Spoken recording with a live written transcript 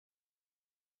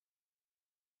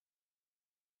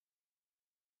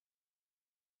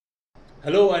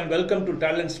Hello and welcome to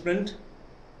TalentSprint.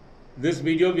 This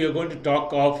video we are going to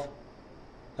talk of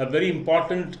a very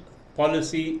important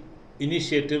policy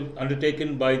initiative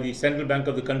undertaken by the Central Bank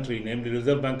of the country, namely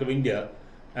Reserve Bank of India,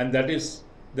 and that is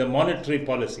the monetary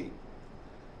policy.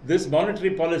 This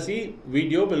monetary policy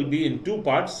video will be in two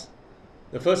parts,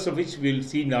 the first of which we will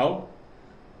see now.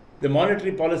 The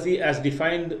monetary policy as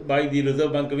defined by the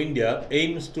Reserve Bank of India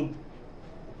aims to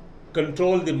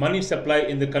control the money supply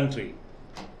in the country.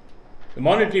 The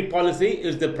monetary policy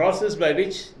is the process by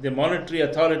which the monetary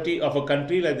authority of a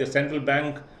country like the central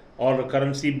bank or a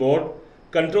currency board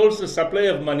controls the supply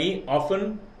of money,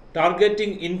 often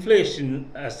targeting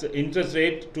inflation as the interest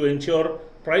rate to ensure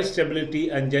price stability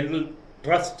and general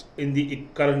trust in the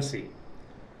currency.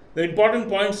 The important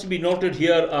points to be noted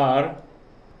here are: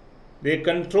 they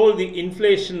control the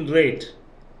inflation rate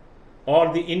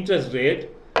or the interest rate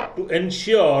to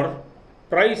ensure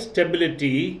price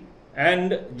stability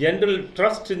and general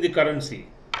trust in the currency.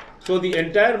 So the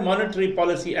entire monetary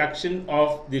policy action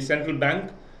of the central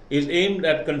bank is aimed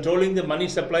at controlling the money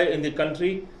supply in the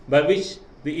country, by which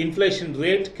the inflation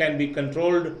rate can be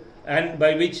controlled and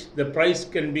by which the price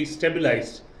can be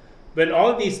stabilized. When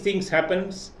all these things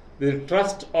happens, the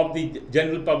trust of the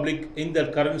general public in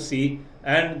their currency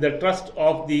and the trust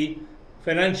of the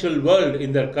financial world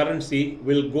in their currency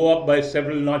will go up by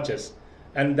several notches,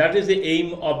 and that is the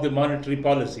aim of the monetary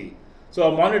policy. So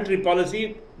a monetary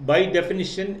policy by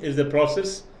definition is the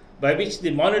process by which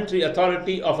the monetary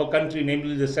authority of a country,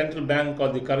 namely the central bank or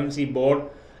the currency board,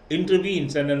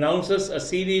 intervenes and announces a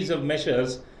series of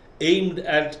measures aimed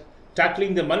at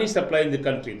tackling the money supply in the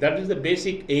country. That is the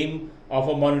basic aim of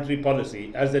a monetary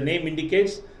policy. As the name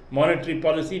indicates, monetary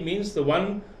policy means the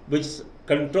one which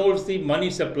controls the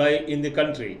money supply in the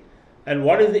country. And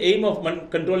what is the aim of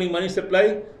controlling money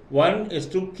supply? One is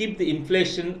to keep the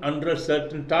inflation under a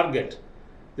certain target.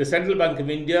 The Central Bank of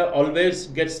India always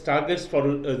gets targets for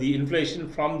the inflation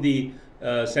from the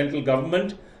central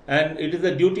government, and it is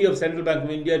the duty of Central Bank of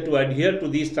India to adhere to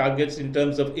these targets in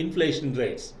terms of inflation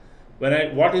rates.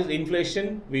 What is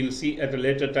inflation? We will see at a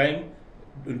later time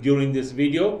during this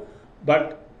video.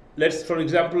 But let's for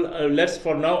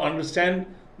now understand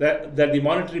that the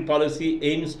monetary policy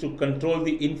aims to control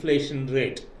the inflation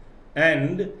rate,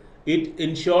 and it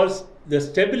ensures the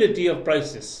stability of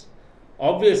prices.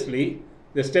 Obviously,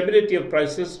 the stability of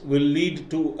prices will lead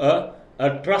to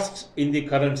a trust in the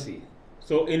currency.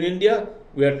 So in India,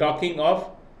 we are talking of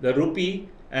the rupee,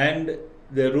 and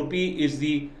the rupee is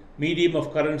the medium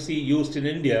of currency used in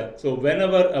India. So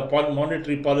whenever a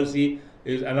monetary policy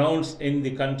is announced in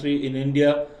the country, in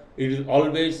India, it is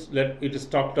always it is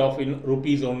talked of in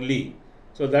rupees only.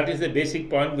 So that is the basic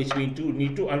point which we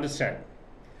need to understand.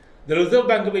 The Reserve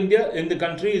Bank of India in the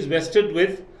country is vested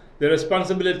with the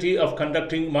responsibility of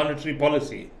conducting monetary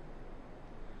policy.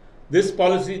 This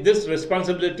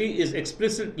responsibility is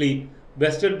explicitly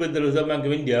vested with the Reserve Bank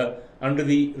of India under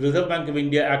the Reserve Bank of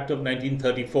India Act of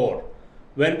 1934.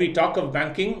 When we talk of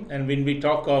banking and when we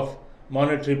talk of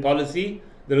monetary policy,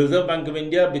 the Reserve Bank of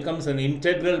India becomes an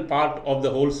integral part of the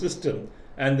whole system,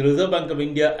 and the Reserve Bank of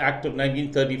India Act of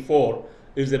 1934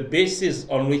 is the basis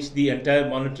on which the entire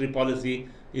monetary policy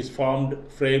is formed,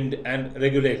 framed and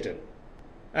regulated.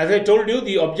 As I told you,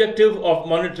 the objective of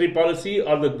monetary policy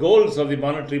or the goals of the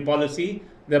monetary policy,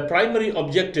 the primary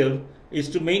objective is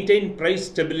to maintain price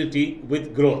stability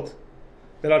with growth.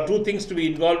 There are two things to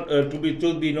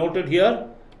be noted here.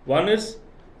 One is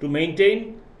to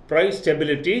maintain price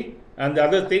stability, and the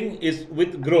other thing is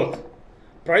with growth.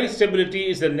 Price stability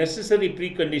is a necessary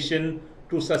precondition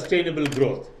to sustainable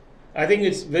growth. I think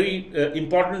it's very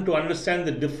important to understand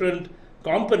the different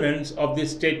components of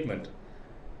this statement.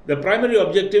 The primary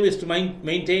objective is to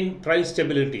maintain price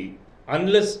stability.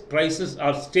 Unless prices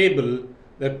are stable,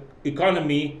 the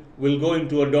economy will go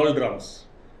into a doldrums.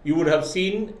 You would have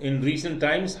seen in recent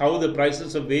times how the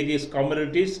prices of various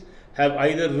commodities have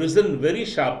either risen very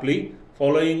sharply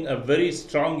following a very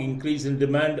strong increase in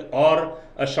demand or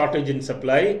a shortage in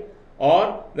supply,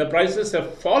 or the prices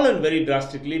have fallen very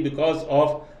drastically because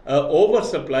of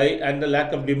oversupply and the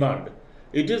lack of demand.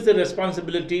 It is the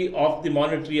responsibility of the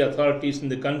monetary authorities in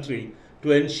the country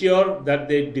to ensure that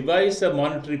they devise a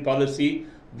monetary policy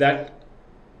that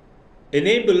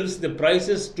enables the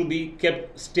prices to be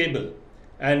kept stable.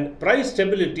 And price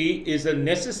stability is a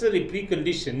necessary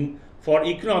precondition for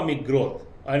economic growth,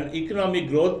 and economic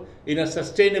growth in a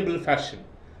sustainable fashion.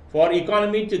 For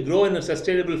economy to grow in a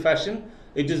sustainable fashion,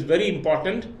 it is very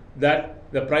important that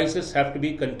the prices have to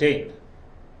be contained.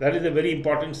 That is a very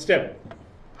important step.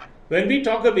 When we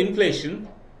talk of inflation,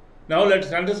 now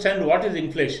let's understand what is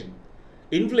inflation.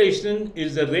 Inflation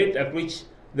is the rate at which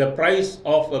the price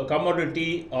of a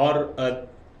commodity or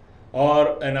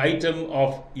an item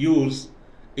of use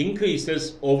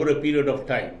increases over a period of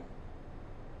time.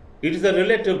 It is a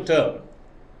relative term.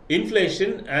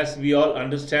 Inflation, as we all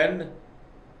understand,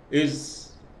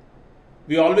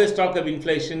 we always talk of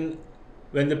inflation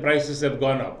when the prices have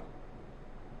gone up.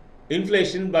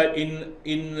 Inflation, but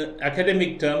in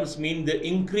academic terms, means the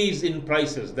increase in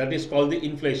prices. That is called the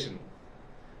inflation.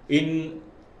 In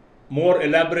more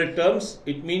elaborate terms,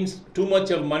 it means too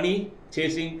much of money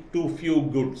chasing too few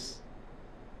goods.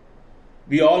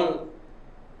 We all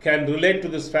can relate to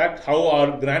this fact, how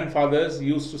our grandfathers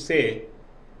used to say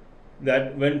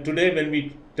that when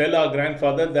we tell our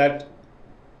grandfather that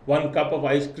one cup of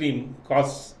ice cream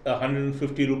costs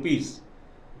 150 rupees,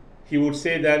 he would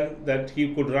say then that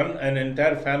he could run an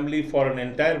entire family for an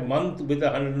entire month with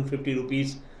 150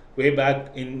 rupees way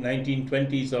back in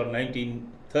 1920s or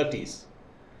 1930s.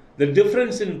 The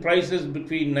difference in prices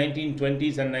between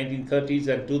 1920s and 1930s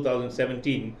and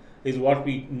 2017 is what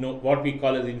we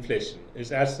call as inflation.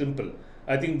 It's as simple.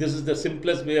 I think this is the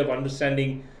simplest way of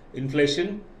understanding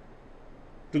inflation.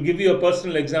 To give you a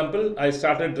personal example, I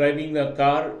started driving a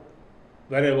car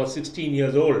when I was 16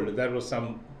 years old. That was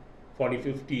some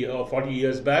 40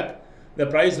 years back. The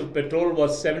price of petrol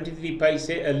was 73 paise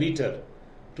a litre.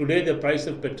 Today the price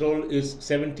of petrol is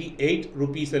 78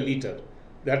 rupees a litre.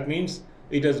 That means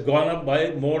it has gone up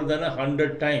by more than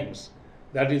 100 times.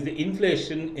 That is, the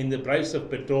inflation in the price of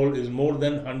petrol is more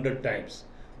than 100 times.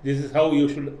 This is how you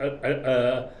should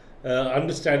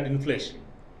understand inflation.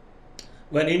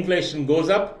 When inflation goes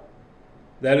up,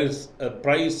 there is a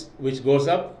price which goes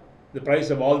up. The price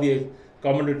of all the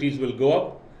commodities will go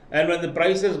up. And when the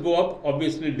prices go up,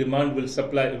 obviously demand will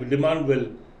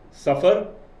suffer.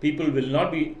 People will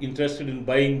not be interested in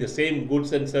buying the same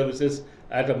goods and services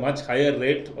at a much higher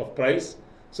rate of price.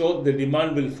 So the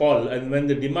demand will fall, and when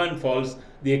the demand falls,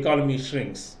 the economy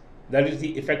shrinks. That is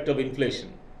the effect of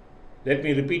inflation. Let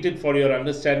me repeat it for your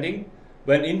understanding.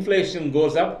 When inflation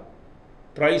goes up,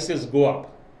 prices go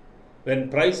up. When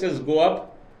prices go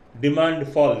up, demand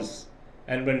falls.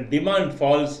 And when demand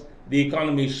falls, the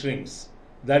economy shrinks.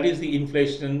 That is the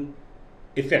inflation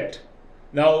effect.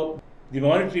 Now, the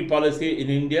monetary policy in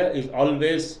India is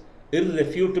always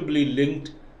irrefutably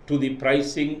linked to the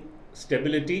pricing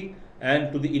stability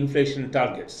and to the inflation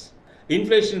targets.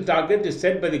 Inflation target is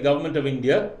set by the Government of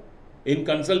India in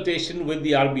consultation with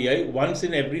the RBI once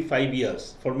in every 5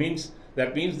 years.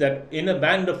 That means that in a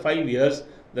band of 5 years,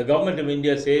 the Government of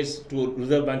India says to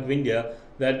Reserve Bank of India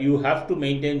that you have to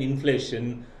maintain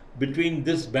inflation between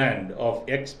this band of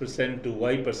X% to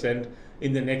Y%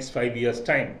 in the next 5 years'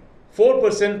 time.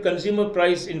 4% consumer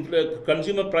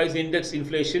price index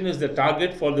inflation is the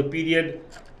target for the period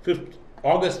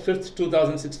August 5th,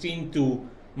 2016 to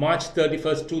March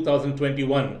 31st,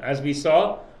 2021. As we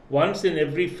saw, once in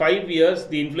every 5 years,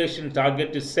 the inflation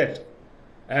target is set.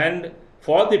 And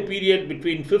for the period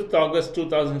between 5th August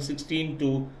 2016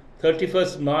 to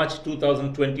 31st March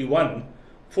 2021,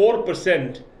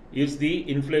 4% is the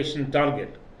inflation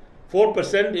target.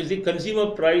 4% is the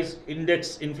consumer price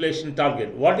index inflation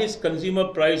target. What is consumer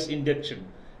price index?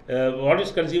 What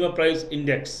is consumer price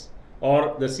index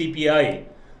or the CPI?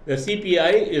 The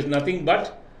CPI is nothing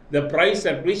but the price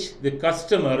at which the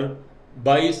customer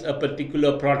buys a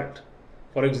particular product.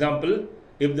 For example,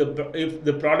 if the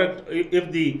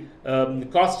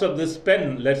cost of this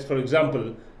pen, for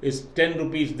example, is 10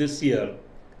 rupees this year,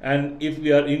 and if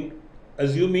we are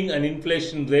assuming an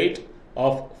inflation rate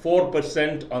of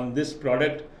 4% on this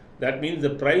product, that means the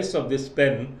price of this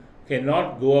pen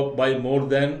cannot go up by more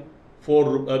than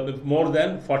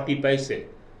 40 paise.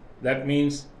 That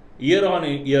means year on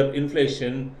year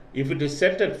inflation, if it is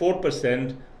set at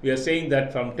 4%, we are saying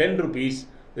that from 10 rupees,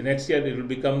 the next year it will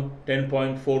become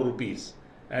 10.4 rupees,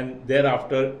 and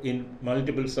thereafter in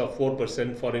multiples of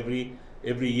 4% for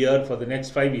every year for the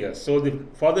next 5 years. So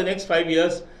for the next 5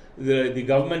 years, the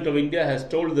Government of India has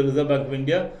told the Reserve Bank of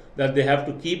India that they have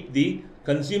to keep the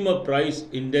consumer price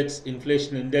index,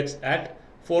 inflation index at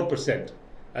 4%.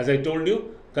 As I told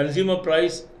you, consumer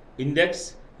price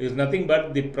index is nothing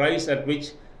but the price at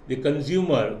which the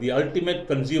consumer, the ultimate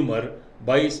consumer,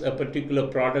 buys a particular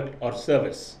product or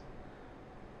service.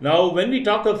 Now, when we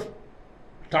talk of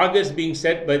targets being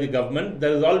set by the government,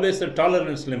 there is always a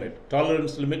tolerance limit.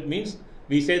 Tolerance limit means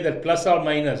we say that plus or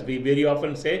minus, we very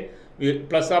often say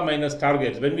plus or minus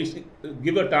targets. When we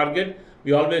give a target,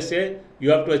 we always say you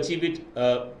have to achieve it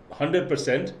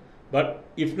 100%, but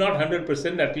if not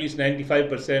 100%, at least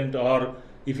 95%, or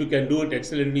if you can do it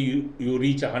excellently, you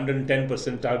reach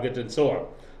 110% target and so on.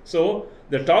 So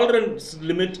the tolerance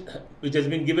limit which has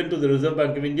been given to the Reserve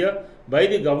Bank of India by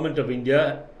the Government of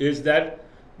India is that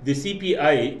the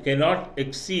CPI cannot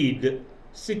exceed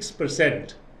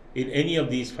 6% in any of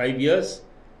these 5 years,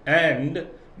 and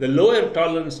the lower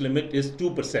tolerance limit is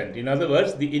 2%. In other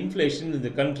words, the inflation in the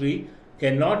country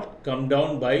cannot come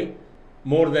down by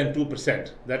more than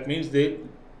 2%. That means the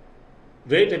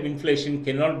rate of inflation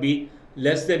cannot be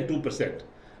less than 2%.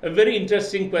 A very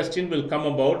interesting question will come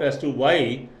about as to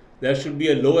why there should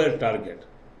be a lower target.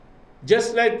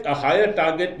 Just like a higher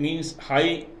target means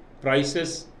high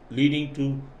prices leading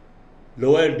to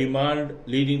lower demand,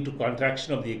 leading to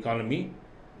contraction of the economy,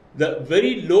 the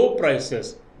very low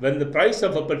prices, when the price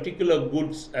of a particular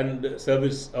goods and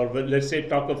service, or let's say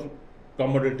talk of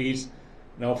commodities,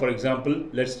 now for example,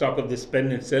 let's talk of this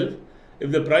pen itself.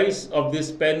 If the price of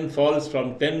this pen falls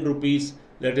from 10 rupees,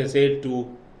 let us say,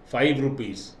 to 5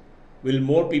 rupees, will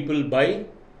more people buy?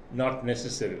 Not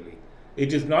necessarily.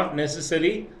 It is not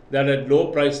necessary that at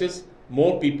low prices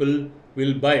more people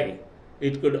will buy.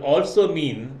 It could also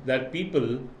mean that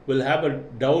people will have a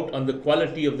doubt on the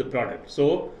quality of the product.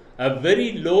 So a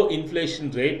very low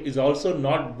inflation rate is also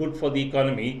not good for the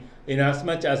economy, in as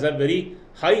much as a very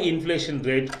high inflation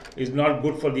rate is not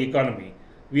good for the economy.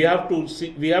 We have to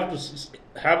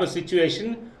have a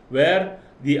situation where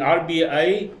the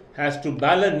RBI has to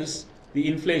balance the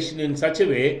inflation in such a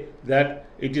way that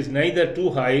it is neither too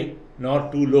high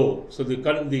nor too low. So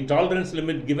the tolerance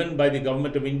limit given by the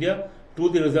Government of India to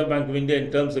the Reserve Bank of India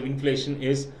in terms of inflation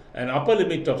is an upper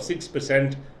limit of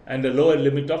 6% and a lower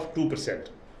limit of 2%.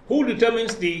 Who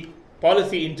determines the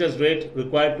policy interest rate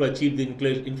required to achieve the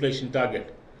inflation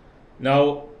target?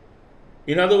 Now,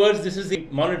 in other words, this is the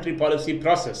monetary policy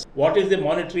process. What is the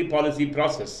monetary policy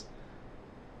process?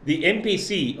 The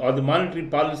MPC, or the Monetary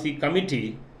Policy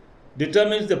Committee,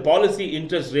 determines the policy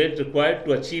interest rate required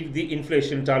to achieve the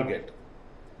inflation target.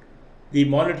 The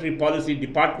Monetary Policy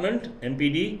Department,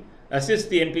 MPD, assists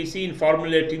the MPC in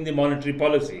formulating the monetary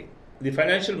policy. The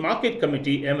Financial Market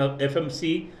Committee,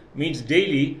 FMC, meets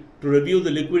daily to review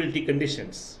the liquidity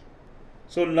conditions.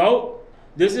 So now,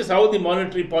 this is how the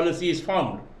monetary policy is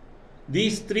formed.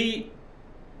 These three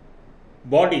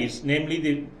bodies, namely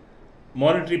the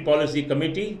Monetary Policy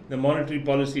Committee, the Monetary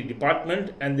Policy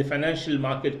Department, and the Financial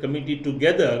Market Committee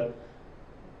together,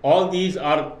 all these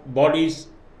are bodies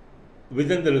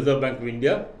within the Reserve Bank of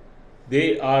India.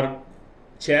 They are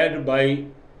chaired by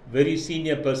very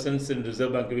senior persons in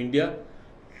Reserve Bank of India.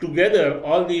 Together,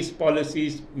 all these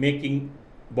policies making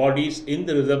bodies in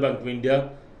the Reserve Bank of India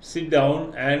sit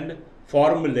down and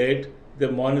formulate the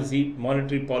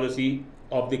monetary policy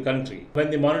of the country.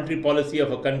 When the monetary policy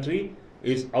of a country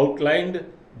is outlined,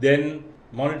 then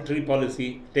monetary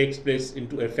policy takes place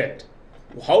into effect.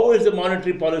 How is the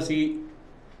monetary policy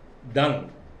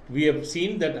done? We have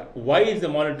seen that why is the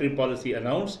monetary policy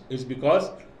announced is because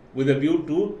with a view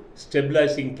to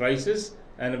stabilizing prices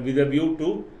and with a view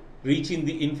to reaching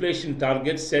the inflation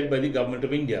targets set by the Government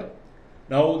of India.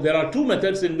 Now, there are two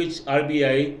methods in which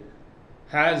RBI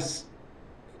has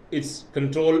its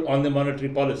control on the monetary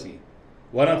policy.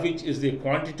 One of which is the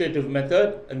quantitative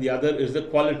method and the other is the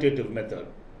qualitative method.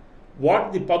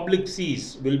 What the public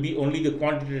sees will be only the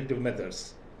quantitative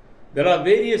methods. There are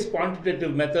various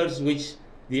quantitative methods which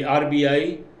the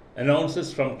RBI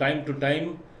announces from time to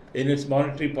time in its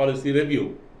monetary policy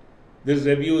review. This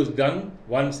review is done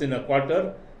once in a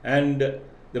quarter, and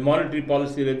the monetary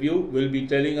policy review will be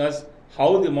telling us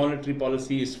how the monetary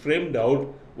policy is framed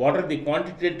out, what are the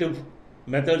quantitative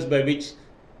methods by which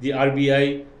the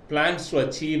RBI plans to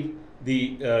achieve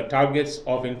the targets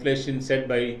of inflation set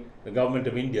by the Government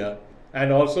of India,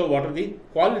 and also what are the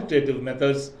qualitative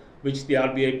methods which the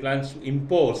RBI plans to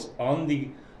impose on the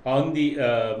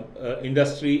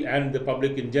industry and the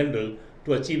public in general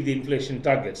to achieve the inflation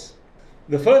targets.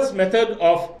 The first method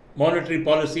of monetary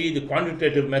policy, the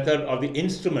quantitative method, or the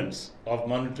instruments of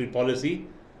monetary policy.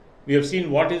 We have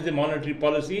seen what is the monetary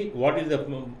policy, what is the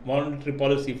monetary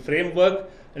policy framework,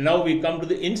 and now we come to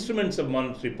the instruments of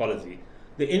monetary policy.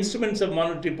 The instruments of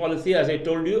monetary policy, as I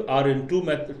told you, are in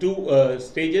two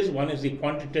stages. One is the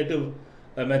quantitative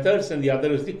methods and the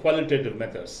other is the qualitative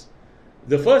methods.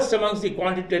 The first amongst the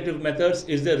quantitative methods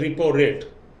is the repo rate.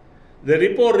 The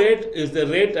repo rate is the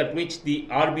rate at which the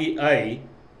RBI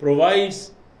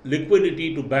provides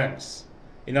liquidity to banks.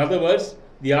 In other words,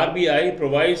 the RBI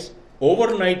provides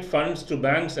overnight funds to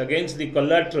banks against the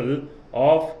collateral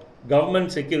of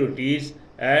government securities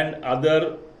and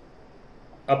other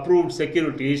approved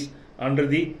securities under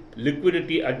the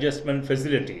liquidity adjustment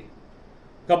facility.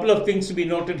 Couple of things to be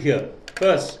noted here.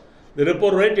 First, The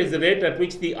repo rate is the rate at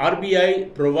which the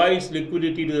RBI provides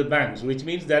liquidity to the banks, which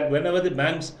means that whenever the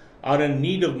banks are in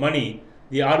need of money,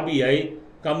 the RBI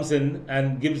comes in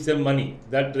and gives them money.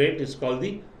 That rate is called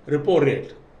the repo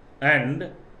rate,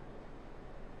 and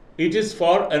it is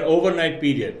for an overnight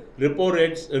period.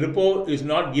 Repo is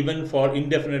not given for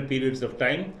indefinite periods of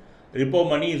time. Repo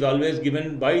money is always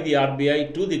given by the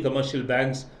RBI to the commercial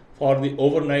banks for the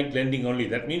overnight lending only.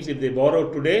 That means if they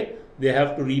borrow today, they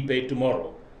have to repay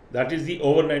tomorrow. That is the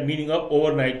overnight meaning of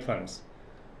overnight funds.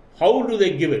 How do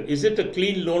they give it? Is it a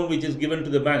clean loan which is given to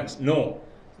the banks? No.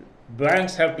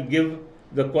 Banks have to give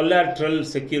the collateral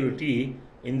security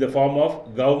in the form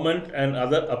of government and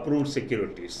other approved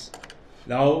securities.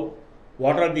 Now,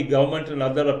 what are the government and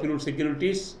other approved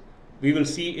securities? We will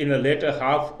see in a later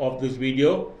half of this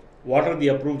video. What are the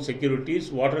approved securities?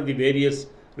 What are the various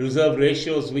reserve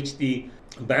ratios which the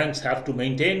banks have to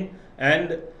maintain?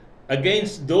 And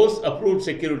against those approved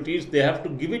securities, they have to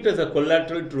give it as a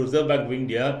collateral to Reserve Bank of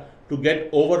India to get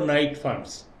overnight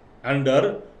funds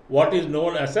under what is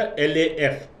known as a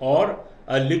LAF, or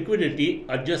a liquidity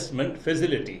adjustment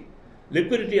facility.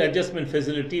 Liquidity adjustment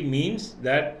facility means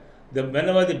that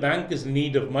whenever the bank is in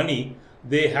need of money,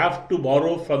 they have to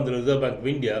borrow from the Reserve Bank of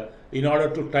India in order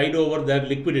to tide over their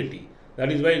liquidity.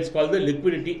 That is why it's called the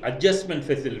liquidity adjustment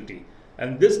facility.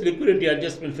 And this liquidity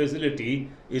adjustment facility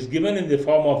is given in the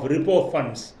form of repo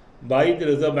funds by the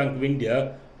Reserve Bank of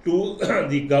India to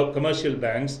the commercial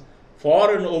banks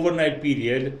for an overnight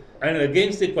period, and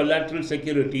against the collateral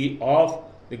security of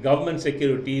the government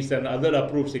securities and other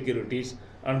approved securities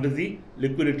under the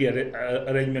liquidity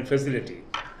arrangement facility.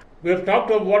 We have talked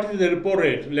about what is the repo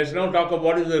rate. Let's now talk about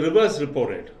what is the reverse repo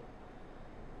rate.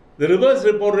 The reverse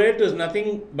repo rate is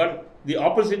nothing but the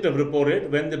opposite of repo rate.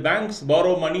 When the banks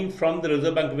borrow money from the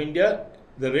Reserve Bank of India,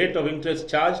 the rate of interest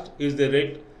charged is the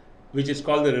rate which is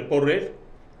called the repo rate.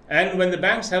 And when the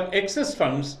banks have excess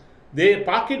funds, they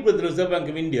park it with the Reserve Bank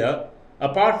of India.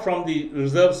 Apart from the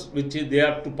reserves which they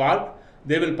have to park,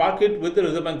 they will park it with the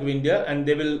Reserve Bank of India, and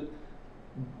they will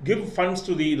give funds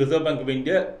to the Reserve Bank of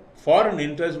India for an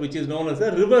interest which is known as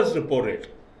a reverse repo rate.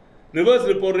 Reverse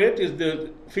repo rate is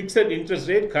the fixed interest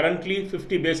rate, currently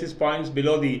 50 basis points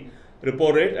below the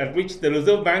repo rate, at which the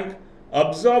Reserve Bank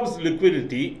absorbs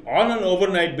liquidity on an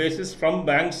overnight basis from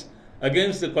banks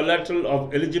against the collateral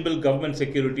of eligible government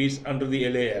securities under the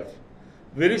LAF.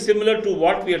 Very similar to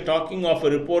what we are talking of a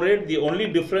repo rate. The only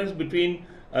difference between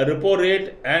a repo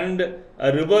rate and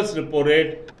a reverse repo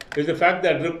rate is the fact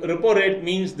that repo rate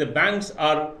means the banks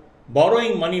are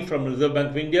borrowing money from Reserve Bank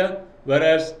of India,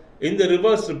 whereas in the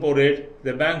reverse repo rate,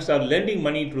 the banks are lending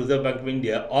money to Reserve Bank of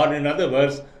India, or in other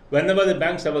words, whenever the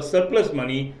banks have a surplus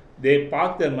money, they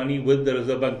park their money with the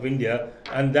Reserve Bank of India,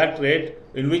 and that rate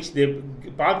in which they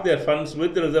park their funds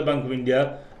with the Reserve Bank of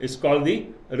India is called the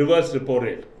reverse repo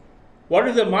rate. What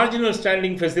is a marginal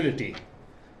standing facility?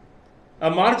 A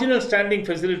marginal standing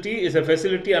facility is a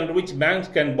facility under which banks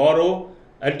can borrow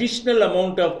additional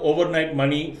amount of overnight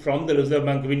money from the Reserve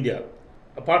Bank of India.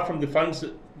 Apart from the funds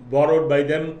borrowed by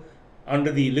them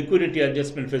under the liquidity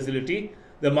adjustment facility,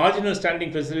 the marginal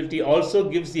standing facility also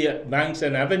gives the banks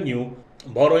an avenue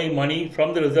borrowing money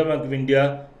from the Reserve Bank of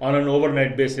India on an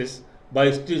overnight basis by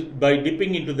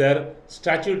dipping into their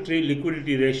statutory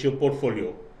liquidity ratio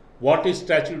portfolio. What is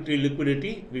statutory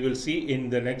liquidity? We will see in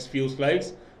the next few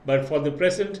slides. But for the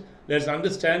present, let's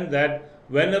understand that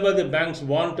whenever the banks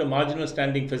want a marginal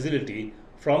standing facility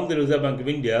from the Reserve Bank of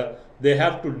India, they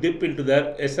have to dip into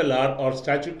their SLR or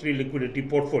statutory liquidity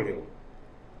portfolio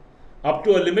up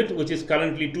to a limit which is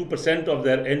currently 2% of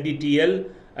their NDTL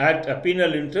at a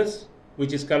penal interest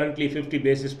which is currently 50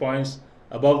 basis points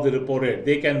above the repo rate.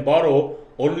 They can borrow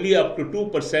only up to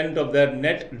 2% of their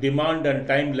net demand and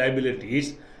time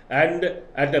liabilities, and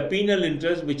at a penal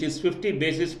interest which is 50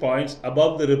 basis points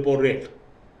above the repo rate.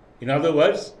 In other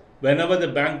words, whenever the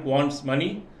bank wants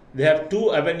money, they have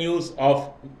two avenues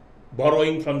of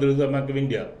borrowing from the Reserve Bank of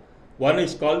India. One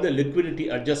is called the liquidity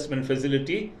adjustment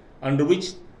facility, under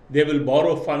which they will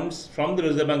borrow funds from the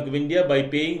Reserve Bank of India by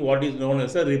paying what is known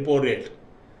as a repo rate.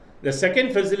 The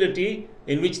second facility,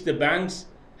 in which the banks,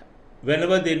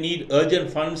 whenever they need urgent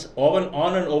funds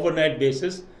on an overnight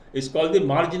basis, is called the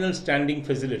marginal standing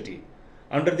facility.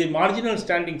 Under the marginal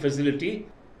standing facility,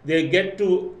 they get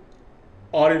to,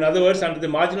 or in other words, under the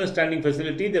marginal standing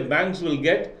facility, the banks will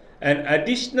get an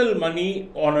additional money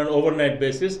on an overnight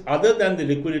basis other than the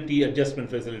liquidity adjustment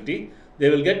facility. They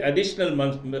will get additional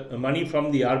money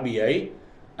from the RBI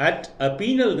at a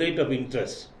penal rate of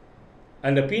interest.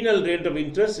 And the penal rate of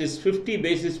interest is 50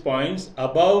 basis points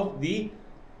above the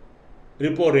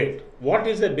repo rate. What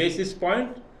is a basis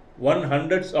point?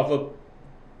 1/100th of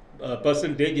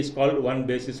percentage is called 1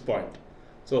 basis point.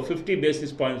 So 50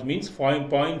 basis points means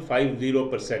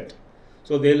 0.50%.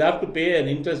 So they'll have to pay an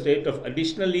interest rate of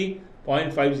additionally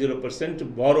 0.50% to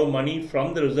borrow money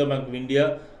from the Reserve Bank of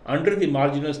India under the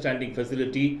marginal standing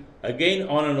facility, again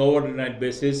on an overnight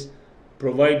basis,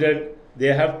 provided they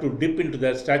have to dip into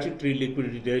their statutory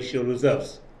liquidity ratio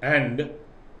reserves. And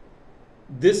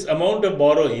this amount of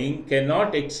borrowing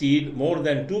cannot exceed more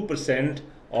than 2%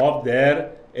 of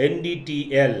their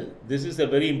NDTL. This is a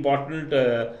very important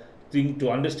thing to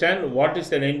understand. What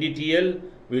is an NDTL?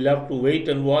 We'll have to wait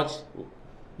and watch.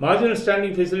 Marginal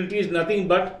standing facility is nothing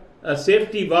but a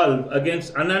safety valve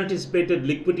against unanticipated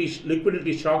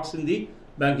liquidity shocks in the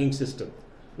banking system.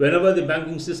 Whenever the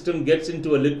banking system gets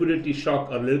into a liquidity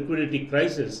shock or liquidity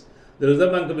crisis, the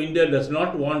Reserve Bank of India does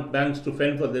not want banks to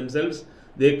fend for themselves.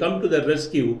 They come to the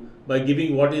rescue by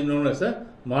giving what is known as a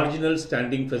marginal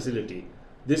standing facility.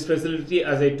 This facility,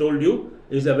 as I told you,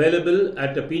 is available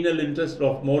at a penal interest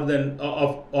of more than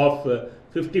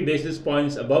 50 basis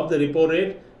points above the repo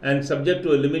rate and subject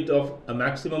to a limit of a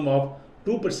maximum of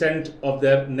 2% of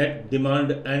their net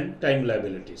demand and time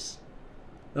liabilities.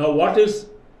 Now, what is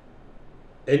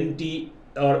NDTL?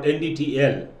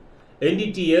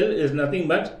 NDTL is nothing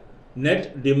but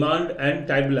net demand and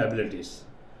time liabilities.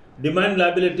 Demand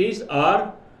liabilities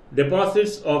are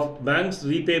deposits of banks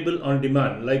repayable on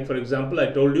demand. Like, for example, I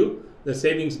told you the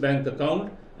savings bank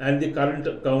account and the current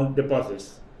account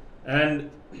deposits. And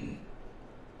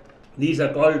these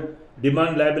are called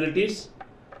demand liabilities.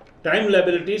 Time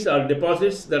liabilities are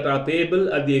deposits that are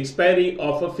payable at the expiry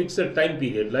of a fixed time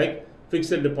period, like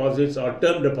fixed deposits or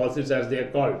term deposits as they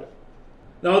are called.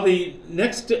 Now, the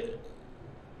next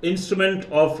instrument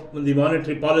of the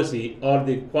monetary policy or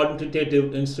the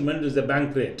quantitative instrument is the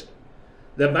bank rate.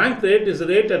 The bank rate is the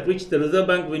rate at which the Reserve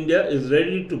Bank of India is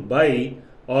ready to buy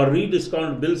or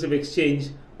rediscount bills of exchange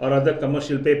or other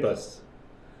commercial papers.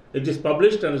 It is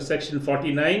published under Section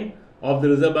 49 of the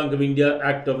Reserve Bank of India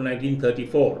Act of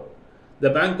 1934. The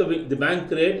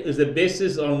bank rate is the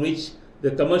basis on which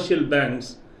the commercial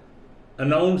banks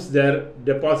announce their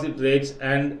deposit rates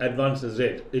and advances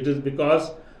rate. It is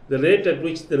because the rate at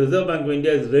which the Reserve Bank of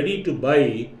India is ready to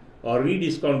buy or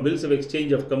rediscount bills of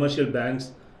exchange of commercial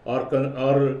banks or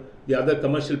the other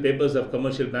commercial papers of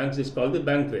commercial banks is called the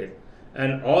bank rate.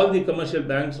 And all the commercial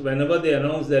banks, whenever they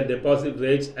announce their deposit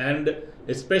rates and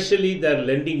especially their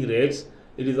lending rates,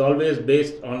 it is always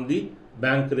based on the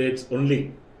bank rates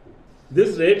only.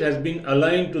 This rate has been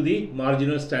aligned to the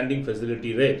marginal standing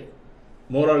facility rate.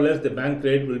 More or less, the bank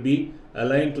rate will be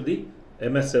aligned to the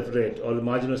MSF rate or the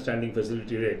marginal standing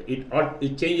facility rate.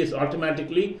 It changes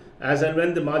automatically as and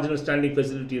when the marginal standing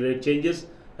facility rate changes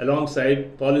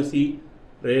alongside policy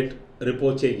rate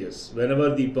repo changes.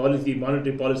 Whenever the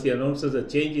monetary policy announces a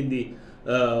change in the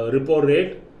repo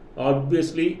rate,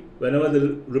 obviously whenever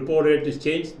the repo rate is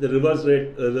changed, the reverse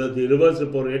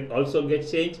repo rate also gets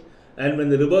changed. And when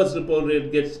the reverse repo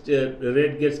rate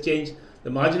gets changed, the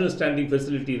marginal standing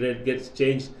facility rate gets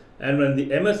changed. And when the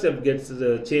MSF gets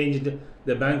changed,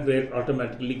 the bank rate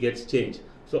automatically gets changed.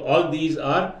 So all these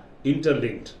are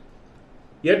interlinked.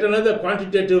 Yet another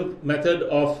quantitative method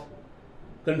of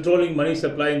controlling money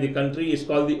supply in the country is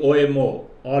called the OMO,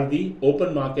 or the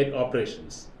open market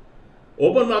operations.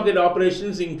 Open market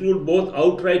operations include both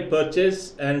outright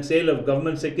purchase and sale of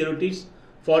government securities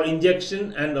for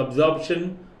injection and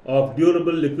absorption of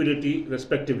durable liquidity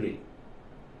respectively.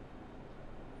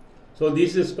 So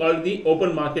this is called the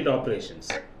open market operations.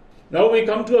 Now we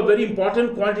come to a very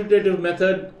important quantitative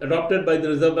method adopted by the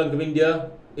Reserve Bank of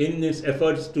India in its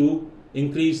efforts to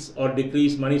increase or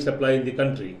decrease money supply in the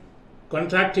country.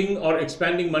 Contracting or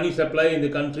expanding money supply in the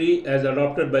country as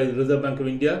adopted by the Reserve Bank of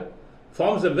India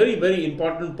forms a very, very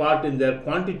important part in their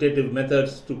quantitative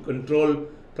methods to control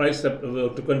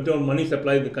money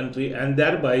supply in the country and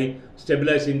thereby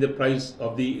stabilizing the price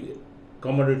of the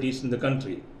commodities in the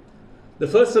country. The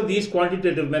first of these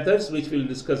quantitative methods, which we'll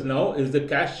discuss now, is the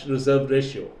cash reserve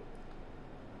ratio.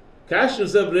 Cash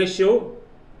reserve ratio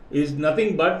is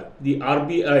nothing but the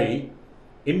RBI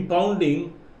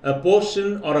impounding a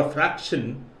portion or a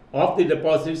fraction of the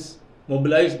deposits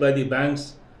mobilized by the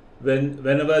banks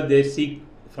whenever they seek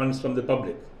funds from the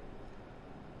public.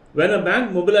 When a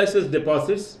bank mobilizes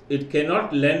deposits, it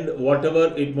cannot lend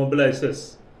whatever it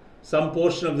mobilizes. Some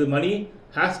portion of the money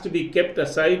has to be kept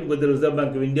aside with the Reserve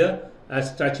Bank of India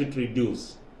as statutory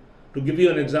dues. To give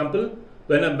you an example,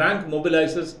 when a bank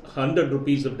mobilizes 100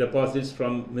 rupees of deposits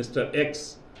from Mr.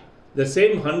 X, the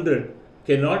same 100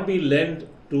 cannot be lent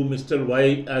to Mr.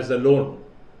 Y as a loan.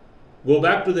 Go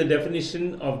back to the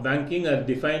definition of banking as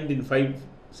defined in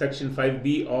Section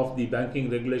 5B of the Banking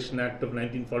Regulation Act of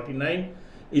 1949.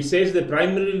 it says the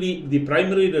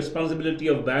primary responsibility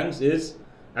of banks is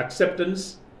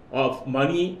acceptance of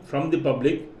money from the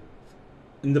public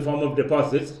in the form of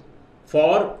deposits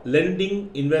for lending,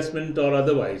 investment or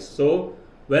otherwise. So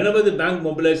whenever the bank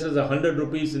mobilizes 100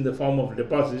 rupees in the form of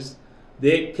deposits,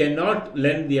 they cannot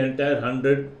lend the entire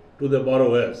 100 to the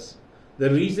borrowers. The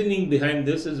reasoning behind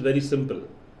this is very simple.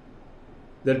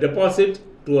 The deposit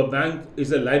to a bank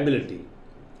is a liability.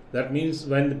 That means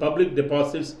when the public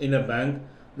deposits in a bank,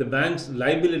 the bank's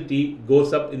liability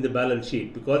goes up in the balance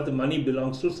sheet because the money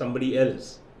belongs to somebody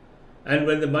else. And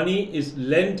when the money is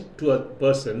lent to a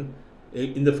person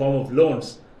in the form of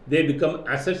loans, they become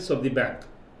assets of the bank.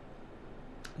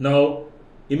 Now,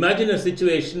 imagine a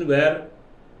situation where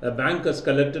a bank has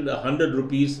collected 100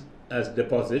 rupees as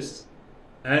deposits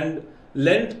and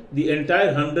lent the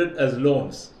entire 100 as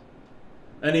loans.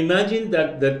 And imagine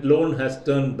that that loan has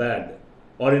turned bad,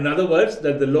 or in other words,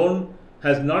 that the loan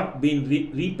has not been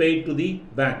repaid to the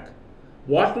bank.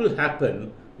 What will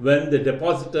happen when the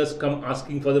depositors come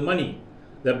asking for the money?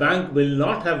 The bank will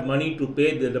not have money to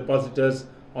pay the depositors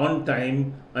on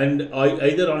time, and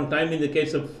either on time in the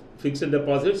case of fixed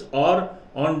deposits or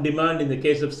on demand in the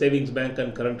case of savings bank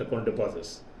and current account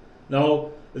deposits.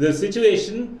 Now, the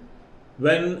situation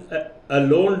when a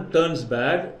loan turns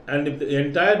bad, and if the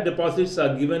entire deposits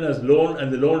are given as loan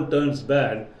and the loan turns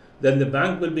bad, then the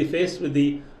bank will be faced with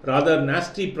the rather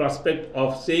nasty prospect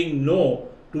of saying no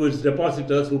to its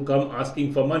depositors who come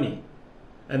asking for money.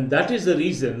 And that is the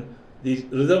reason the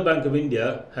Reserve Bank of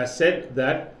India has said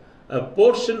that a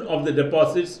portion of the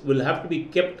deposits will have to be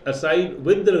kept aside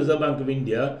with the Reserve Bank of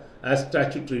India as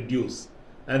statutory dues.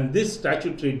 And this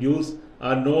statutory dues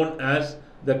are known as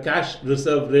the cash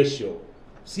reserve ratio.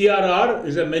 CRR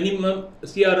is a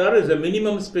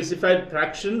minimum specified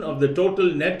fraction of the total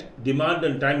net demand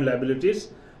and time liabilities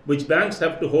which banks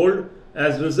have to hold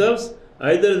as reserves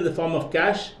either in the form of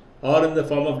cash or in the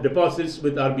form of deposits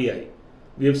with RBI.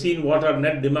 We have seen what are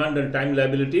net demand and time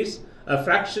liabilities. A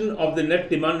fraction of the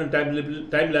net demand and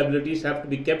time liabilities have to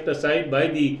be kept aside by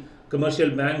the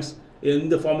commercial banks in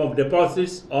the form of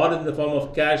deposits or in the form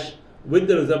of cash with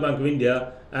the Reserve Bank of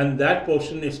India, and that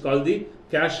portion is called the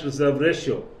cash reserve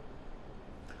ratio.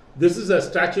 This is a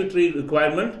statutory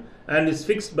requirement and is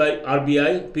fixed by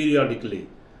RBI periodically.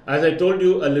 As I told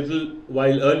you a little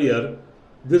while earlier,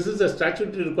 this is a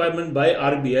statutory requirement by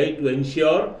RBI to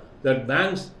ensure that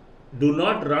banks do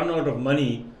not run out of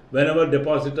money whenever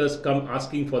depositors come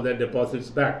asking for their deposits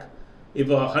back. If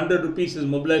 100 rupees is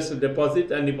mobilized as a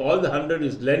deposit and if all the 100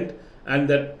 is lent and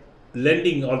that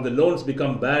lending or the loans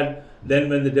become bad, then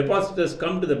when the depositors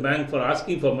come to the bank for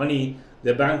asking for money,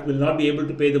 the bank will not be able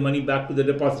to pay the money back to the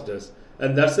depositors.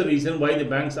 And that's the reason why the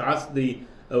banks ask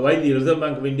why the Reserve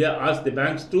Bank of India asked the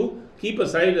banks to keep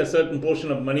aside a certain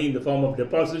portion of money in the form of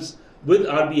deposits with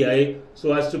RBI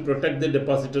so as to protect the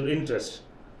depositor interest.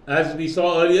 As we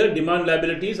saw earlier, demand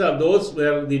liabilities are those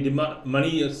where the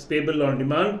money is payable on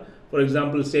demand, for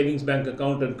example, savings bank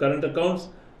account and current accounts.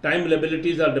 Time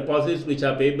liabilities are deposits which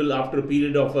are payable after a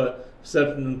period of a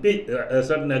certain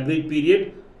agreed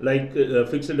period, like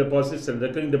fixed deposits and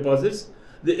recurring deposits.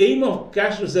 The aim of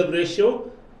cash reserve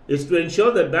ratio is to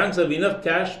ensure that banks have enough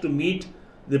cash to meet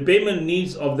the payment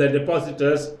needs of their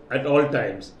depositors at all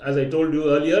times. As I told you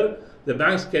earlier, the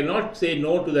banks cannot say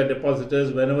no to their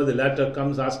depositors whenever the latter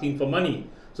comes asking for money.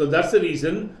 So that's the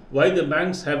reason why the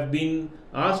banks have been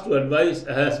advised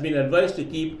to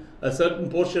keep a certain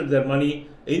portion of their money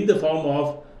in the form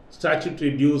of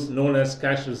statutory dues known as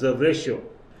cash reserve ratio.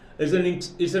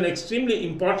 It's an extremely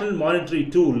important monetary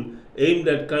tool aimed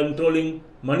at controlling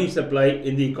money supply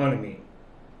in the economy.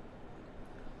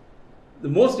 The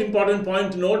most important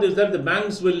point to note is that the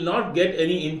banks will not get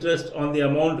any interest on the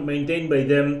amount maintained by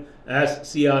them as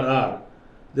CRR.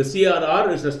 The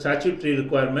CRR is a statutory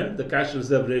requirement, the cash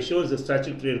reserve ratio is a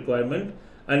statutory requirement,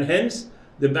 and hence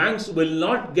the banks will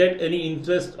not get any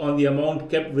interest on the amount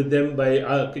kept with them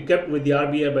kept with the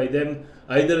RBI by them,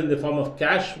 either in the form of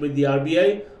cash with the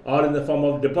RBI or in the form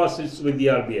of deposits with the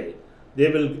RBI. They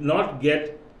will not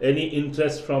get any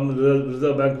interest from the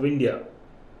Reserve Bank of India.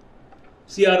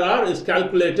 CRR is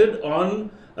calculated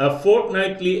on a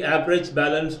fortnightly average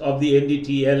balance of the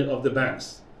NDTL of the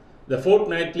banks. The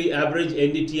fortnightly average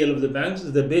NDTL of the banks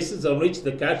is the basis on which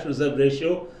the cash reserve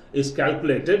ratio is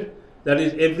calculated. That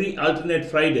is every alternate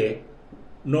Friday,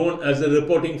 known as the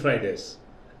reporting Fridays.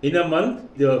 In a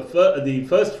month, the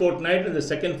first fortnight and the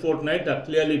second fortnight are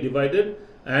clearly divided,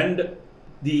 and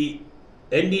the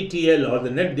NDTL, or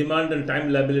the net demand and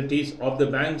time liabilities of the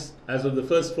banks as of the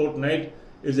first fortnight,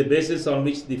 is the basis on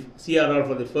which the CRR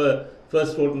for the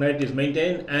first fortnight is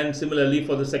maintained, and similarly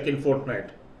for the second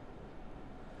fortnight.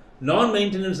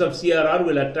 Non-maintenance of CRR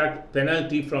will attract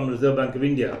penalty from Reserve Bank of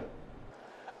India.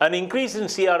 An increase in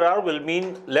CRR will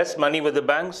mean less money with the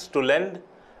banks to lend,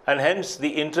 and hence the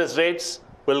interest rates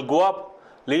will go up,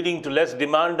 leading to less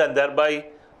demand and thereby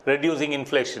reducing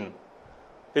inflation.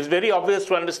 It's very obvious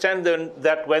to understand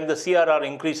that when the CRR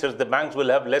increases, the banks will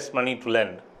have less money to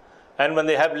lend. And when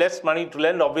they have less money to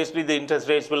lend, obviously the interest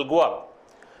rates will go up.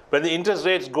 When the interest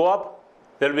rates go up,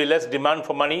 there will be less demand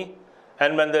for money,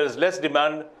 and when there is less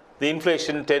demand, the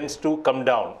inflation tends to come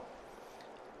down.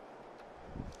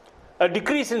 A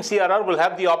decrease in CRR will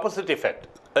have the opposite effect.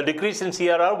 A decrease in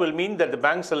CRR will mean that the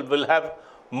banks will have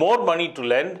more money to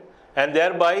lend, and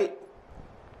thereby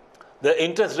the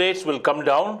interest rates will come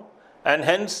down, and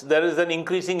hence there is an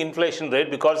increasing inflation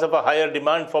rate because of a higher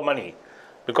demand for money.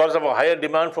 Because of a higher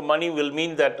demand for money will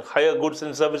mean that higher goods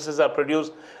and services are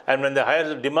produced, and when the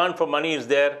higher demand for money is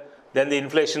there, then the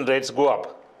inflation rates go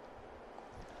up.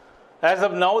 As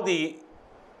of now, the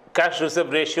cash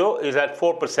reserve ratio is at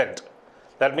 4%.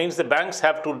 That means the banks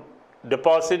have to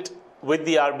deposit with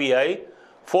the RBI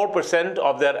 4%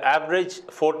 of their average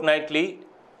fortnightly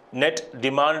net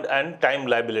demand and time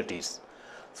liabilities.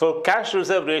 So cash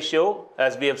reserve ratio,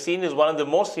 as we have seen, is one of the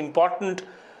most important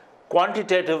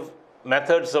quantitative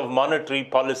methods of monetary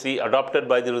policy adopted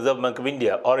by the Reserve Bank of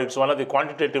India, or it's one of the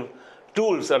quantitative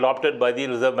tools adopted by the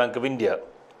Reserve Bank of India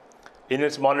in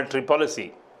its monetary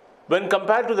policy. When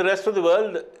compared to the rest of the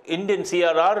world, Indian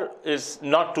CRR is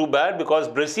not too bad because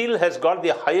Brazil has got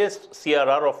the highest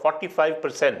CRR of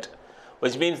 45%,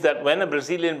 which means that when a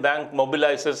Brazilian bank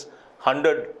mobilizes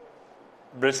 100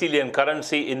 Brazilian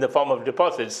currency in the form of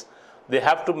deposits, they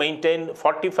have to maintain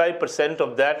 45%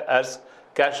 of that as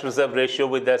cash reserve ratio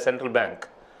with their central bank.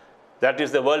 That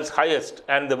is the world's highest,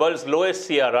 and the world's lowest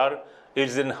CRR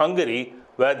is in Hungary,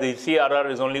 where the CRR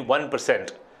is only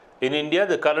 1%. In India,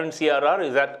 the current CRR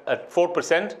is at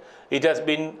 4%. It has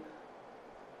been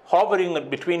hovering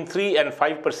at between 3 and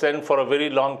 5% for a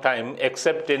very long time,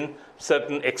 except in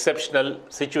certain exceptional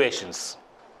situations.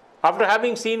 After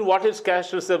having seen what is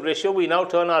cash reserve ratio, we now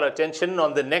turn our attention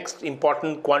on the next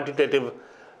important quantitative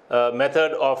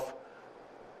method of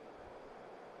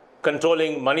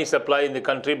controlling money supply in the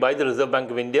country by the Reserve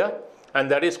Bank of India, and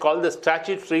that is called the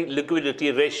statutory liquidity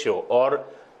ratio, or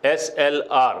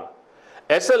SLR.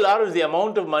 SLR is the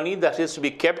amount of money that is to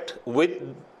be kept with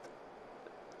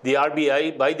the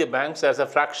RBI by the banks as a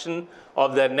fraction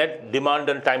of their net demand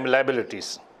and time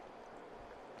liabilities.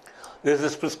 This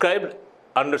is prescribed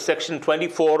under Section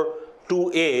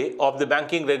 24(2)(a) of the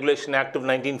Banking Regulation Act of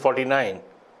 1949.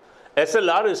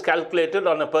 SLR is calculated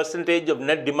on a percentage of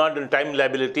net demand and time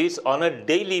liabilities on a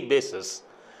daily basis,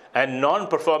 and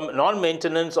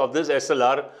non-maintenance of this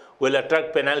SLR will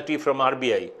attract penalty from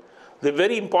RBI. The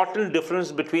very important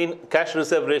difference between cash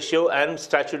reserve ratio and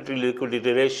statutory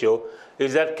liquidity ratio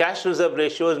is that cash reserve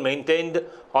ratio is maintained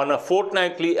on a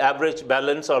fortnightly average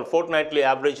balance or fortnightly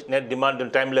average net demand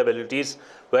and time liabilities,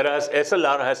 whereas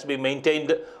SLR has to be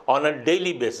maintained on a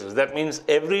daily basis. That means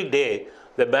every day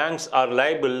the banks are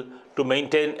liable to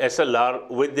maintain SLR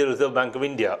with the Reserve Bank of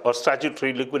India, or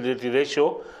statutory liquidity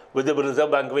ratio with the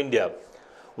Reserve Bank of India.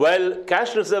 While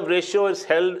cash reserve ratio is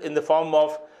held in the form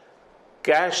of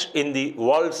cash in the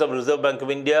vaults of Reserve Bank of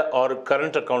India or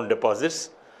current account deposits,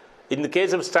 in the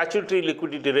case of statutory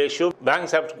liquidity ratio,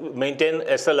 banks have to maintain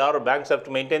SLR, or banks have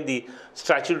to maintain the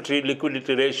statutory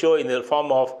liquidity ratio in the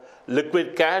form of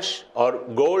liquid cash or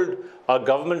gold or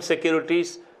government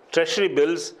securities, treasury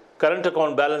bills, current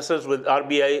account balances with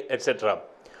RBI, etc.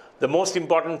 The most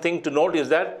important thing to note is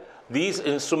that these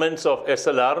instruments of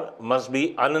SLR must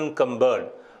be unencumbered.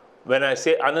 When I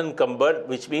say unencumbered,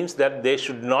 which means that they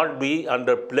should not be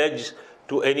under pledge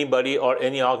to anybody or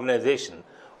any organization.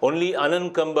 Only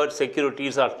unencumbered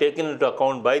securities are taken into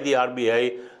account by the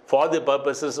RBI for the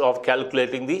purposes of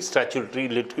calculating the statutory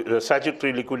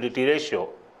liquidity ratio.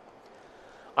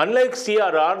 Unlike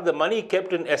CRR, the money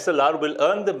kept in SLR will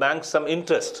earn the bank some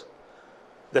interest.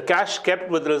 The cash kept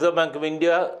with Reserve Bank of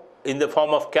India in the form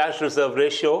of cash reserve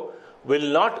ratio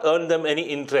will not earn them any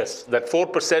interest. That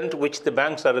 4% which the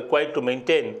banks are required to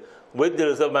maintain with the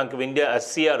Reserve Bank of India as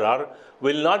CRR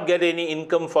will not get any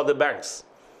income for the banks.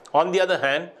 On the other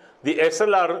hand, the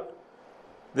SLR,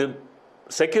 the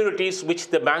securities which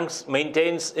the banks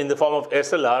maintains in the form of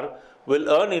SLR will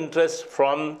earn interest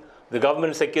from the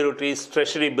government securities,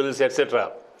 treasury bills,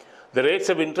 etc. The rates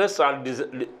of interest are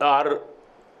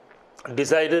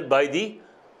decided by the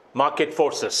market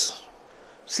forces.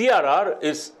 CRR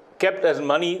is kept as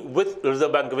money with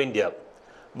Reserve Bank of India.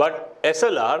 But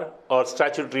SLR, or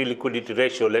statutory liquidity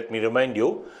ratio, let me remind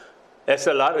you,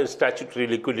 SLR is statutory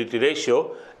liquidity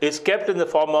ratio, is kept in the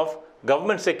form of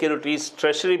government securities,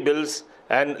 treasury bills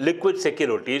and liquid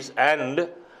securities and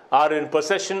are in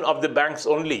possession of the banks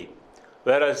only.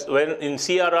 Whereas when in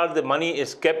CRR the money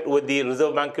is kept with the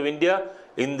Reserve Bank of India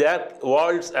in their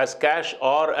vaults as cash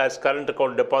or as current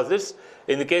account deposits.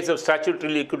 In the case of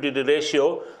statutory liquidity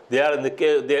ratio, they are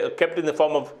kept in the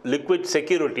form of liquid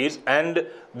securities and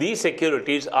these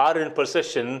securities are in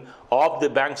possession of the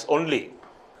banks only.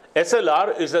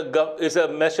 SLR is a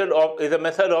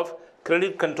method of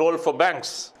credit control for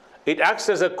banks. It acts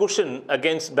as a cushion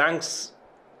against banks'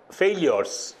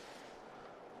 failures.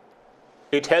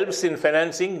 It helps in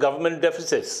financing government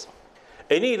deficits.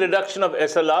 Any reduction of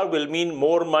SLR will mean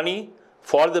more money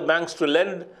for the banks to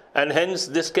lend, and hence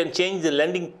this can change the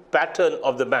lending pattern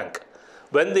of the bank.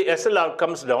 When the SLR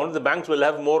comes down, the banks will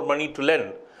have more money to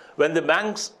lend. When the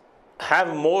banks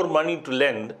have more money to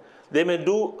lend, they may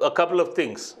do a couple of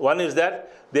things. One is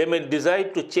that they may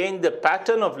decide to change the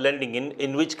pattern of lending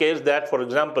in which case that, for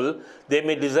example, they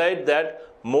may decide that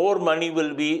more money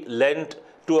will be lent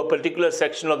to a particular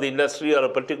section of the industry or a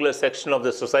particular section of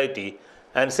the society.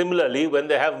 And similarly, when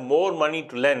they have more money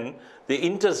to lend, the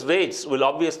interest rates will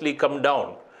obviously come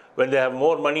down. When they have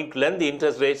more money to lend, the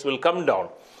interest rates will come down.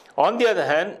 On the other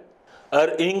hand, an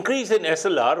increase in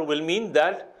SLR will mean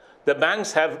that the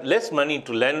banks have less money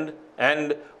to lend,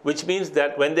 and which means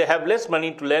that when they have less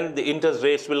money to lend, the interest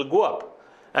rates will go up.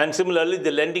 And similarly,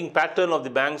 the lending pattern of the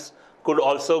banks could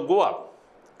also go up.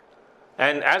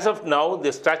 And as of now,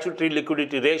 the statutory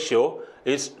liquidity ratio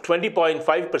is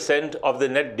 20.5% of the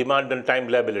net demand and time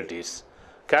liabilities.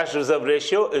 Cash reserve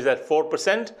ratio is at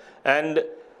 4% and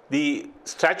the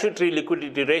statutory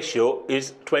liquidity ratio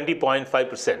is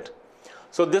 20.5%.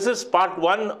 So this is part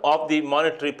one of the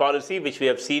monetary policy which we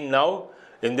have seen now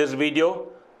in this video.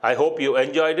 I hope you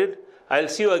enjoyed it. I'll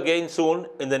see you again soon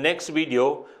in the next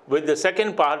video with the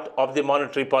second part of the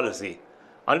monetary policy.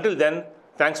 Until then,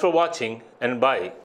 thanks for watching and bye.